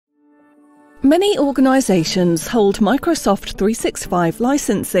Many organisations hold Microsoft 365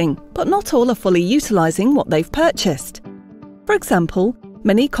 licensing, but not all are fully utilising what they've purchased. For example,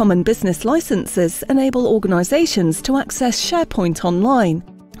 many common business licenses enable organisations to access SharePoint online,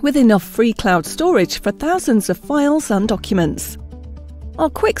 with enough free cloud storage for thousands of files and documents.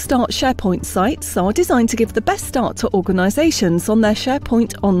 Our QuickStart SharePoint sites are designed to give the best start to organisations on their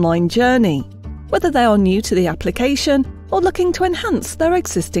SharePoint online journey, whether they are new to the application or looking to enhance their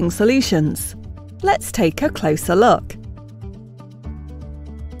existing solutions. Let's take a closer look.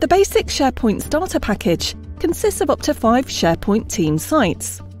 The basic SharePoint starter package consists of up to 5 SharePoint team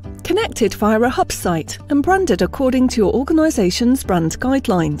sites, connected via a hub site and branded according to your organisation's brand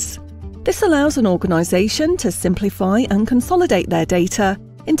guidelines. This allows an organisation to simplify and consolidate their data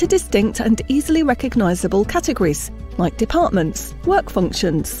into distinct and easily recognisable categories like departments, work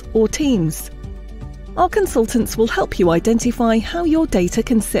functions, or teams. Our consultants will help you identify how your data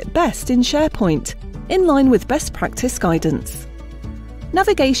can sit best in SharePoint, in line with best practice guidance.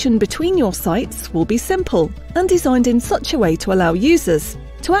 Navigation between your sites will be simple and designed in such a way to allow users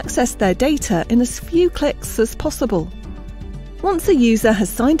to access their data in as few clicks as possible. Once a user has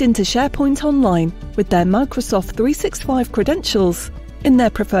signed into SharePoint Online with their Microsoft 365 credentials in their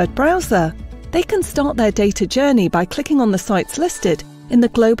preferred browser, they can start their data journey by clicking on the sites listed in the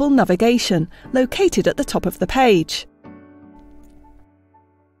global navigation located at the top of the page.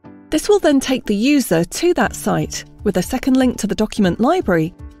 This will then take the user to that site with a second link to the document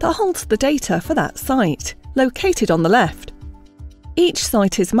library that holds the data for that site, located on the left. Each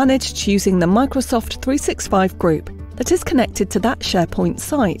site is managed using the Microsoft 365 group that is connected to that SharePoint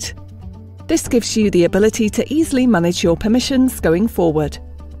site. This gives you the ability to easily manage your permissions going forward.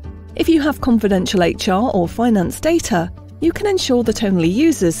 If you have confidential HR or finance data, you can ensure that only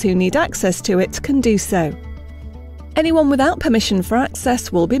users who need access to it can do so. Anyone without permission for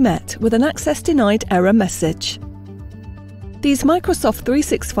access will be met with an access denied error message. These Microsoft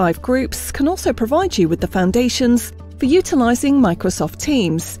 365 groups can also provide you with the foundations for utilising Microsoft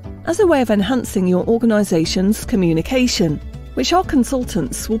Teams as a way of enhancing your organisation's communication, which our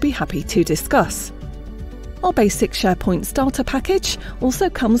consultants will be happy to discuss. Our basic SharePoint starter package also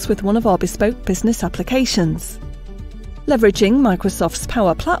comes with one of our bespoke business applications. Leveraging Microsoft's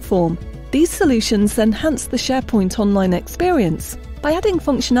Power Platform, these solutions enhance the SharePoint Online experience by adding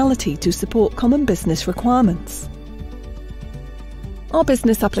functionality to support common business requirements. Our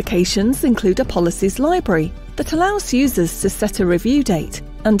business applications include a policies library that allows users to set a review date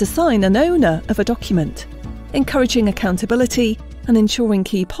and assign an owner of a document, encouraging accountability and ensuring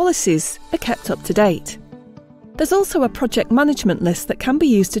key policies are kept up to date. There's also a project management list that can be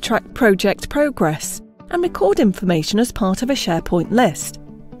used to track project progress and record information as part of a SharePoint list.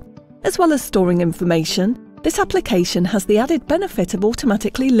 As well as storing information, this application has the added benefit of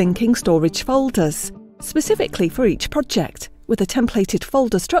automatically linking storage folders, specifically for each project, with a templated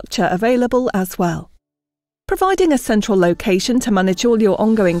folder structure available as well, providing a central location to manage all your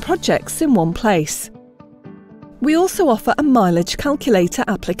ongoing projects in one place. We also offer a mileage calculator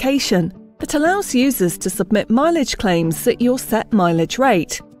application that allows users to submit mileage claims at your set mileage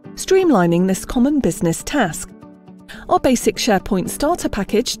rate, streamlining this common business task. Our basic SharePoint starter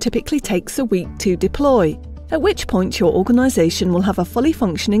package typically takes a week to deploy, at which point your organisation will have a fully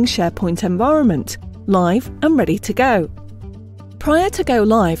functioning SharePoint environment, live and ready to go. Prior to go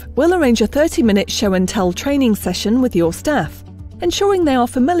live, we'll arrange a 30-minute show and tell training session with your staff, ensuring they are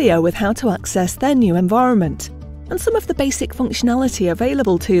familiar with how to access their new environment and some of the basic functionality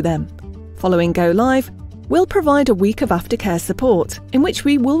available to them. Following go live, we'll provide a week of aftercare support in which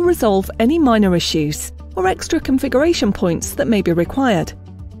we will resolve any minor issues or extra configuration points that may be required.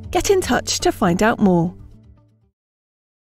 Get in touch to find out more.